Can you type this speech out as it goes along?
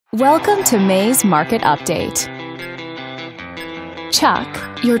Welcome to May's Market Update.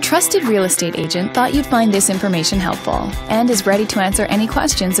 Chuck, your trusted real estate agent, thought you'd find this information helpful and is ready to answer any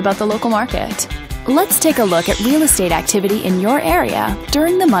questions about the local market. Let's take a look at real estate activity in your area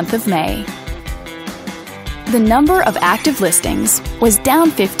during the month of May. The number of active listings was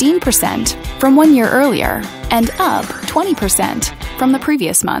down 15% from 1 year earlier and up 20% from the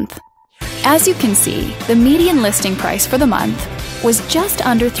previous month. As you can see, the median listing price for the month was just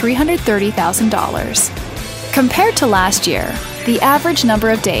under $330,000. Compared to last year, the average number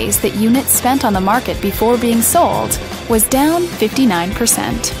of days that units spent on the market before being sold was down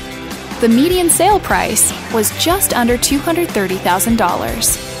 59%. The median sale price was just under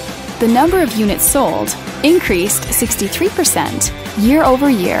 $230,000. The number of units sold increased 63% year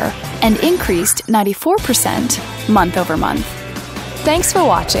over year and increased 94% month over month. Thanks for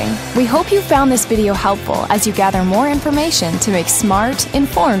watching. We hope you found this video helpful as you gather more information to make smart,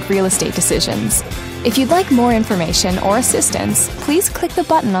 informed real estate decisions. If you'd like more information or assistance, please click the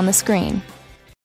button on the screen.